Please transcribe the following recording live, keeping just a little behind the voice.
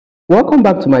Welcome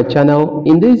back to my channel.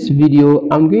 In this video,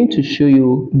 I'm going to show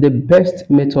you the best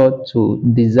method to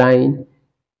design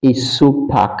a soap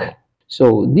pack.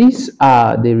 So these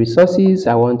are the resources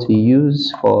I want to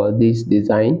use for this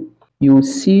design. You will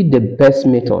see the best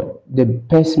method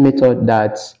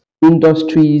that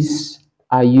industries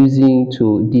are using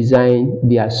to design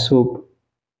their soap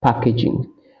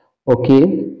packaging.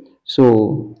 Okay,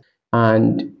 so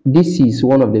and this is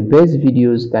one of the best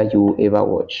videos that you will ever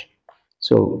watch.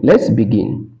 So let's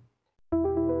begin.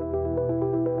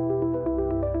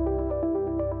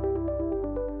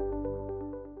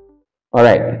 All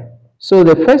right, so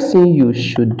the first thing you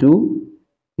should do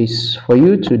is for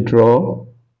you to draw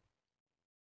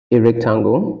a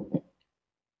rectangle.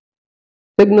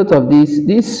 Take note of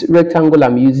this rectangle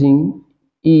I'm using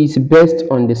is based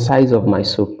on the size of my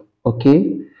soap.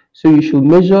 Okay, so you should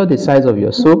measure the size of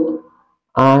your soap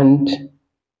and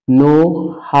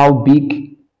know how big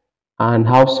and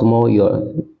how small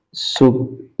your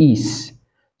soap is,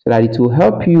 so that it will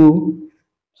help you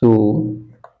to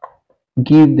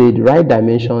give the right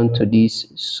dimension to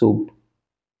this soap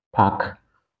pack.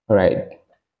 All right,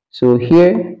 so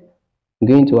here I'm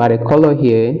going to add a color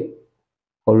here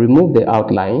or remove the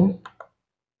outline.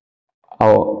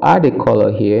 I'll add a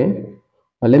color here,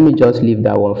 but let me just leave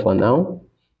that one for now.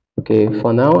 Okay,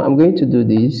 for now I'm going to do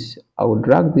this. I will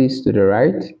drag this to the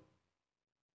right.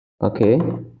 Okay,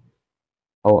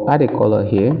 I'll add a color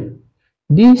here.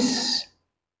 This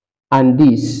and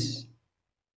this,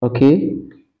 okay,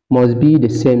 must be the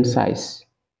same size.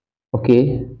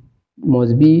 Okay,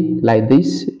 must be like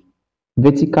this,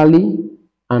 vertically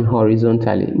and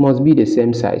horizontally, must be the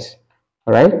same size.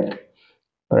 All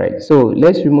right, so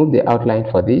let's remove the outline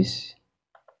for this.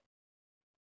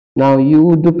 Now you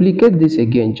will duplicate this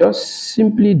again. Just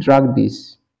simply drag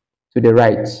this to the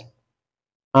right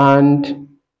and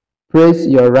press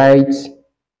your right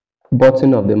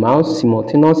button of the mouse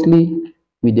simultaneously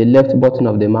with the left button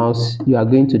of the mouse. You are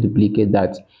going to duplicate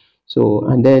that. So,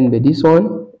 and then with this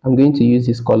one, I'm going to use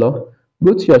this color.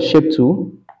 Go to your shape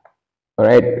tool. All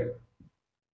right,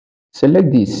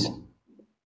 select this,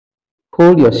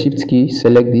 hold your shift key,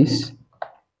 select this,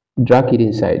 drag it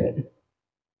inside.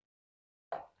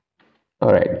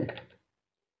 All right,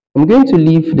 I'm going to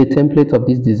leave the template of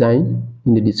this design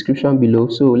in the description below,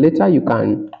 so later you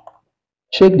can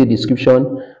check the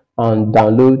description and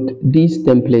download this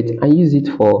template and use it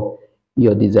for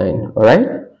your design. All right,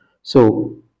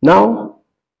 so now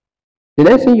the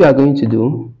next thing you are going to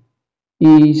do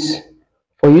is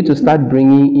for you to start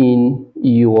bringing in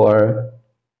your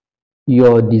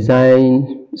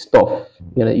design stuff.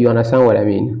 You understand what I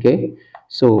mean? Okay,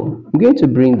 so I'm going to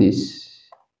bring this.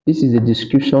 This is the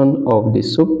description of the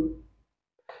soap.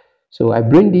 So I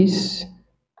bring this,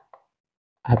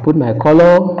 I put my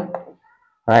color.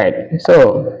 All right,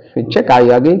 so check out,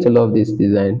 you are going to love this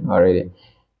design already.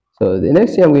 So the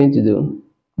next thing I'm going to do,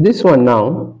 this one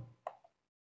now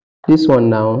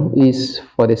is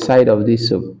for the side of this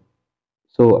soap.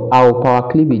 So I'll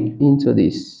power clip it into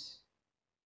this.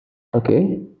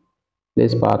 Okay,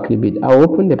 let's power clip it. I'll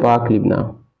open the power clip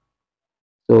now.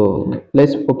 So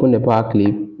let's open the power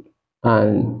clip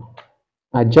and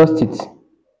adjust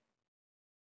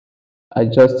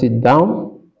it down.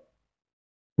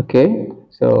 Okay,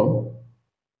 so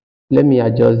let me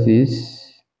adjust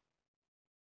this,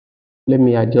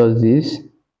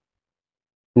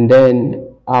 and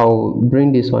then I'll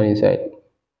bring this one inside.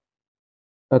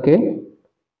 Okay,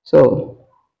 so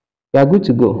we are good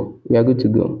to go.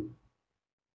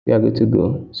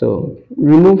 So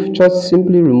just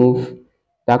simply remove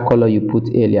that color you put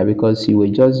earlier, because you were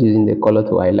just using the color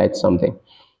to highlight something.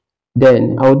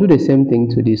 Then I'll do the same thing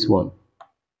to this one.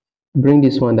 Bring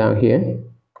this one down here.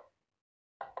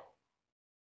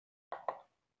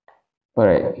 All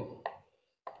right,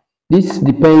 this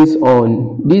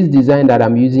design that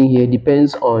I'm using here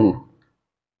depends on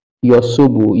your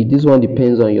soap. This one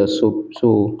depends on your soap,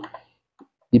 so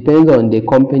depends on the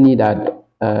company that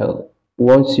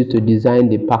wants you to design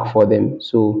the pack for them.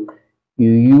 So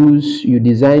you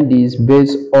design this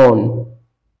based on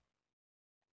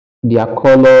their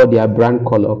color, their brand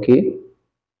color. Okay,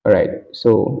 all right,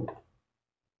 so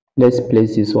let's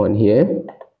place this one here.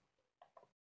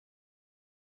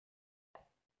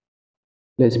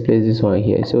 So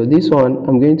this one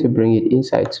I'm going to bring it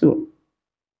inside too.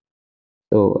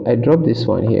 So I drop this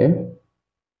one here,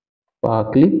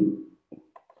 power clip.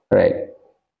 All right,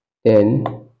 then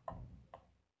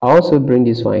I also bring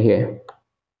this one here,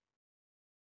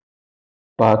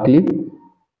 power clip.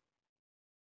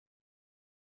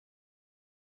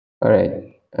 All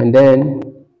right, and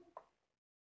then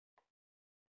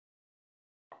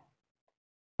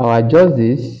I'll adjust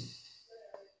this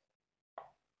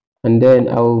and then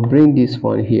I will bring this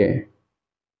one here.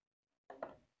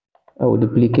 I will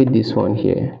duplicate this one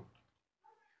here.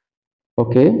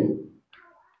 Okay,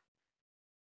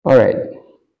 all right,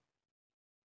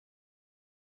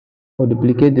 I'll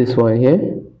duplicate this one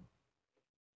here.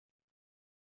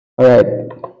 All right,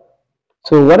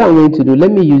 so what I'm going to do, let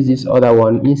me use this other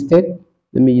one instead.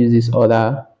 Let me use this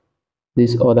other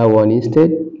one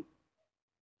instead.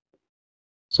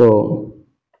 So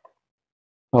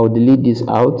I'll delete this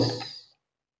out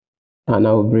and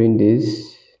I'll bring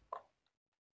this.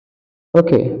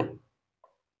 Okay,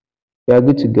 we are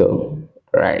good to go.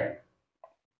 Right.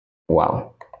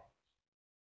 Wow,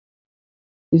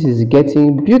 this is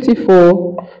getting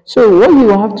beautiful. So what you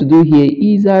have to do here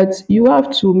is that you have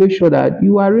to make sure that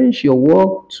you arrange your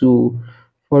work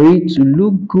for it to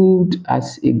look good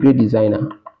as a great designer.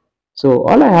 So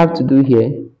all I have to do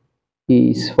here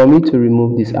is for me to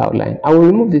remove this outline. I will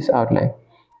remove this outline,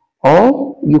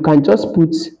 or you can just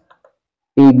put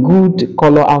a good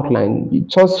color outline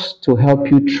just to help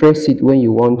you trace it when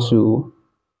you want to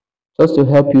do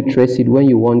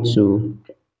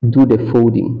the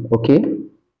folding. Okay,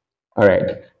 all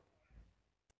right.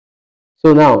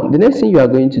 So now the next thing you are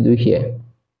going to do here,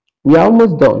 we are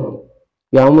almost done.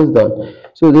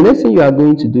 So the next thing you are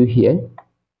going to do here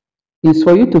is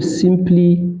for you to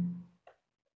simply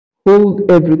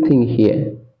hold everything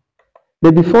here.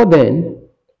 But before then,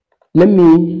 let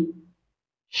me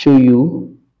show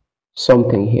you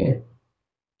something here.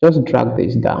 Just drag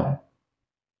this down.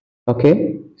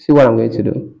 Okay, see what I'm going to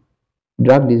do.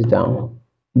 Drag this down,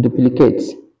 duplicate.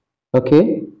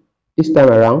 Okay, this time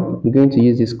around I'm going to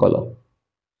use this color.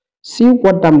 See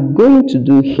what I'm going to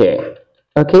do here.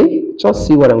 Okay, just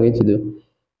see what I'm going to do.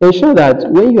 Ensure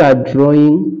that when you are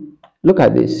drawing, look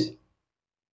at this,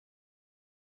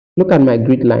 look at my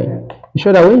grid line.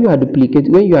 Ensure that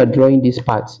when you are drawing this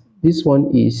part, this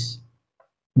one is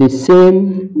the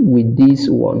same with this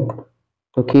one.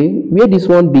 Okay, where this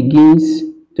one begins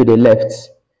to the left,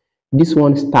 this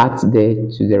one starts there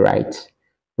to the right.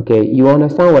 Okay, you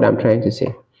understand what I'm trying to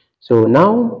say? So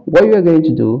now what you are going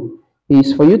to do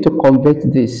is for you to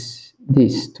convert this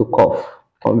to curve.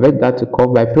 Convert that to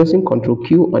curve by pressing Ctrl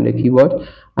Q on the keyboard,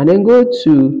 and then go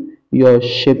to your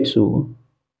shape tool.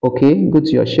 Okay, go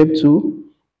to your shape tool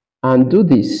and do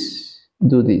this.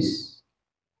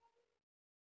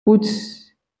 Put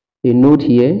a node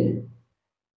here,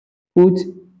 put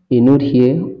a node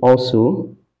here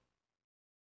also.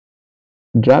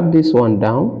 Drag this one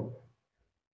down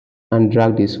and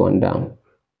drag this one down.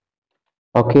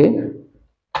 Okay,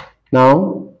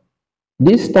 now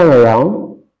this time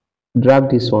around, drag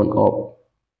this one up.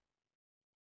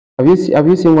 Have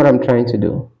you seen what I'm trying to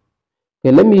do?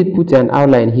 Okay, let me put an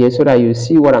outline here so that you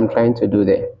see what I'm trying to do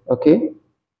there. Okay,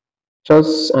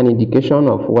 just an indication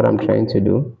of what I'm trying to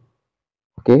do.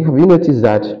 Okay, have you noticed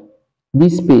that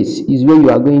this space is where you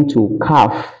are going to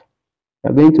carve? You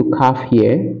are going to carve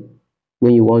here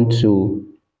when you want to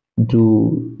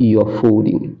do your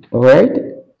folding. All right,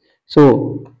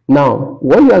 so now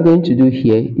what you are going to do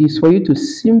here is for you to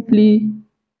simply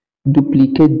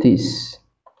duplicate this.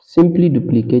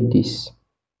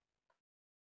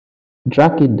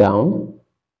 Drag it down.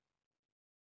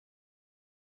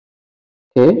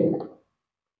 Okay,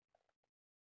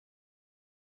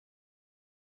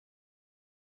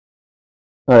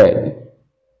 all right.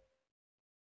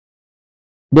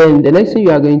 Then the next thing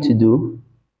you are going to do,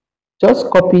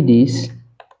 just copy this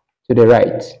to the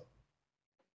right.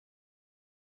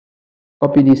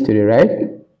 Copy this to the right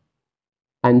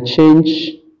and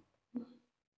change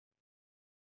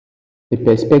the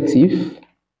perspective.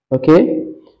 Okay,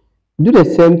 do the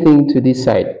same thing to this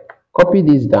side. Copy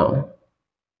this down.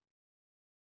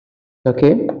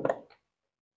 Okay,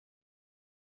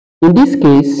 in this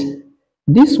case,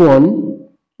 this one,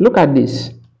 look at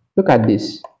this.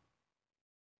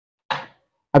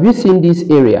 Have you seen this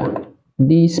area,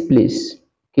 this place?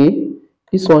 Okay,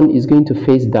 this one is going to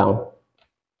face down.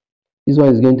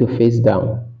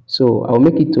 So I'll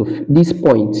make it to this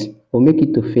point. I'll make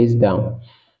it to face down.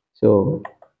 So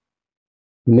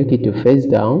you make it to face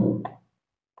down,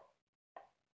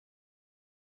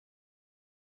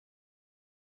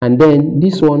 and then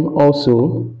this one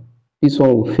also, this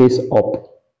one will face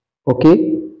up.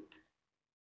 Okay,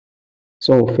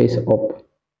 so will face up.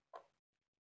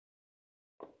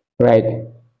 Right,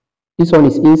 this one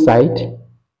is inside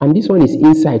and this one is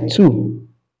inside too.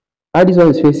 How this one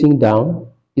is facing down,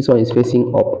 this one is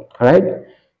facing up. All right,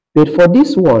 but for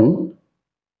this one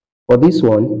this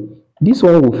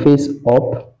one will face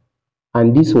up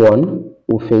and this one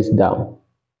will face down.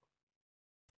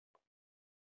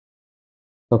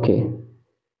 Okay,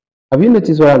 have you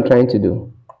noticed what I'm trying to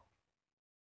do?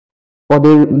 For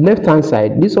the left hand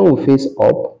side, this one will face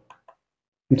up.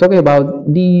 I'm talking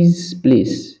about this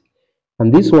place,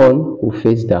 and this one will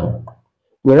face down.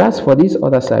 Whereas for this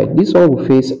other side, this one will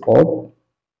face up,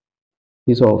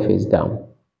 this one will face down.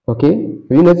 Okay,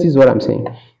 have you noticed what I'm saying?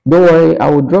 Don't worry, I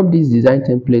will drop this design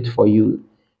template for you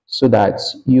so that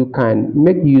you can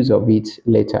make use of it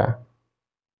later.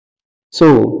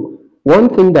 So one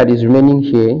thing that is remaining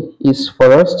here is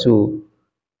for us to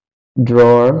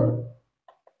draw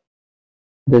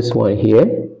this one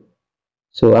here.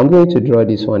 So I'm going to draw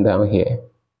this one down here.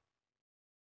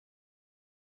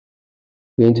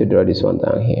 I'm going to draw this one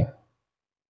down here.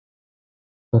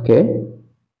 Okay.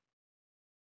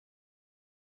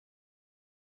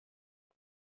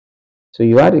 So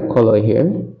you add a color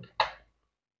here.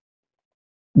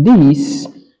 This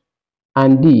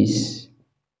and this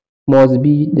must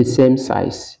be the same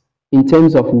size in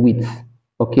terms of width.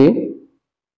 Okay.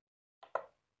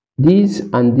 This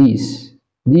and this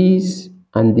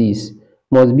and this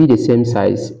must be the same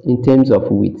size in terms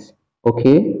of width.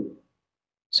 Okay.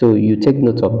 So you take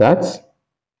note of that.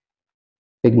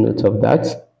 Take note of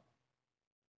that.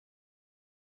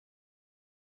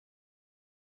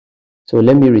 So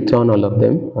let me return all of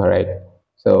them. All right.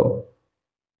 So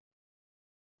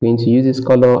I'm going to use this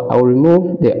color. I will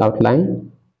remove the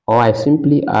outline, or I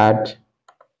simply add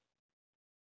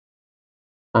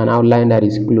an outline that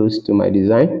is close to my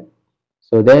design.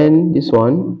 So then this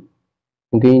one,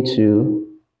 I'm going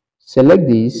to select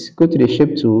this, go to the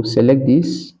shape tool, select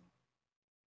this,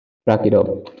 drag it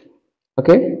up.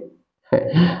 Okay.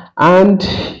 And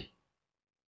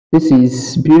this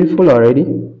is beautiful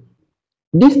already.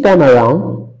 This time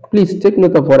around, please take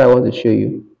note of what I want to show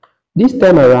you. This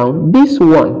time around, this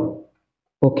one,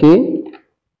 okay,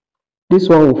 this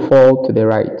one will fall to the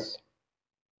right.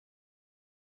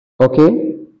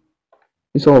 Okay,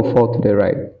 this one will fall to the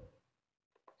right.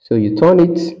 So you turn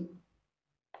it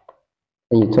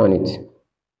and you turn it.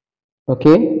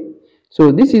 Okay,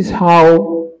 so this is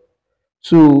how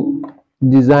to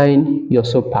design your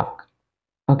soap pack.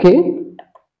 Okay,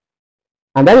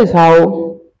 and that is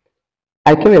how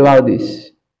I came about this.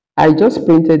 I just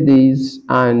printed this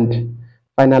and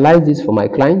finalized this for my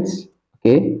clients.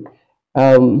 Okay,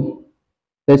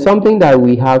 there's something that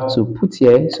we have to put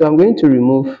here, so I'm going to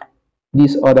remove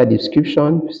this other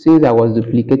description since I was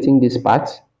duplicating this part.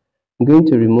 I'm going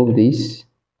to remove this,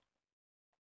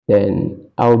 then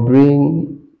I'll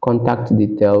bring contact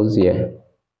details here.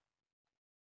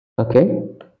 Okay,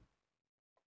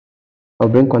 I'll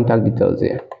bring contact details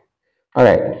here. All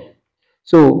right,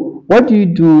 so what do you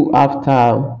do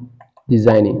after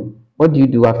designing? What do you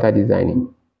do after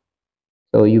designing?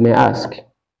 So you may ask,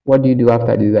 what do you do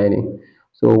after designing?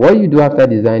 So what you do after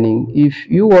designing, if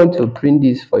you want to print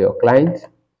this for your client,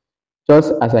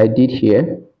 just as I did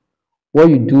here, what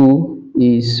you do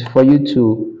is for you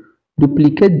to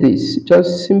duplicate this.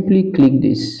 Just simply click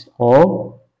this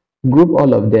or group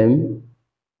all of them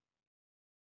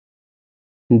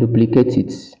and duplicate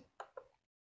it.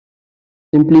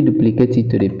 Simply duplicate it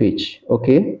to the page.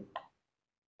 Okay,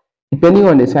 depending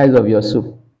on the size of your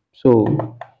soup,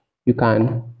 so you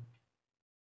can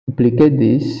duplicate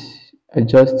this,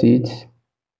 adjust it,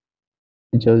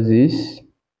 adjust this.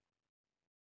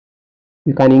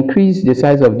 You can increase the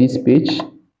size of this page,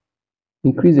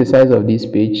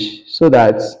 so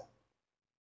that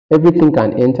everything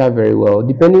can enter very well,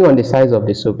 depending on the size of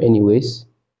the soap anyways.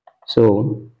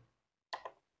 So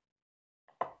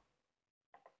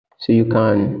you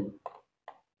can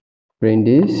bring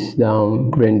this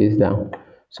down,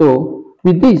 so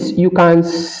with this you can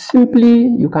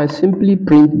simply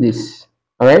print this.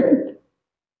 All right,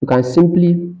 you can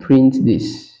simply print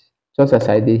this just as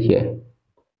I did here.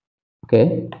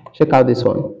 Okay, check out this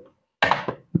one.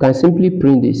 You can simply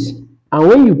print this, and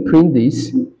when you print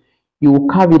this, you will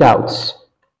carve it out.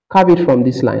 Carve it from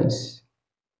these lines.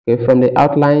 Okay, from the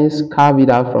outlines, carve it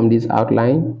out from this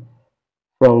outline.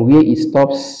 From where it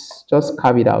stops, just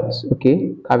carve it out.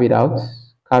 Okay, carve it out,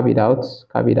 carve it out,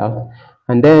 carve it out,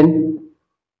 and then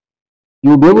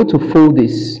you'll be able to fold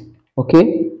this.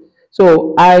 Okay,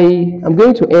 so I am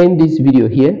going to end this video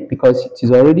here because it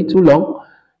is already too long.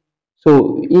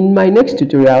 So in my next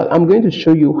tutorial, I'm going to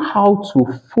show you how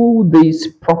to fold this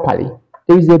properly.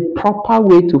 There is a proper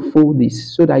way to fold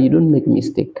this so that you don't make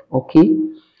mistake. Okay,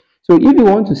 so if you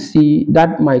want to see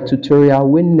that my tutorial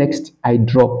when next I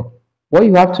drop, what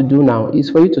you have to do now is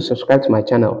for you to subscribe to my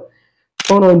channel,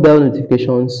 turn on bell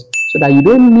notifications so that you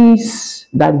don't miss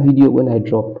that video when I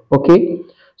drop. Okay,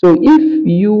 so if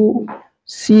you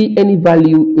see any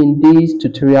value in this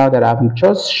tutorial that I'm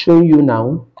just showing you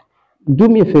now, do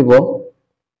me a favor,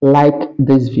 like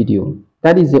this video.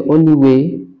 That is the only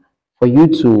way for you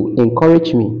to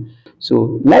encourage me.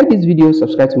 So like this video,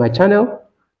 subscribe to my channel,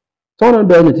 turn on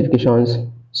bell notifications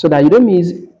so that you don't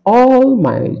miss all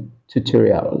my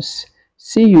tutorials.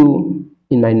 See you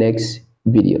in my next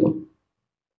video.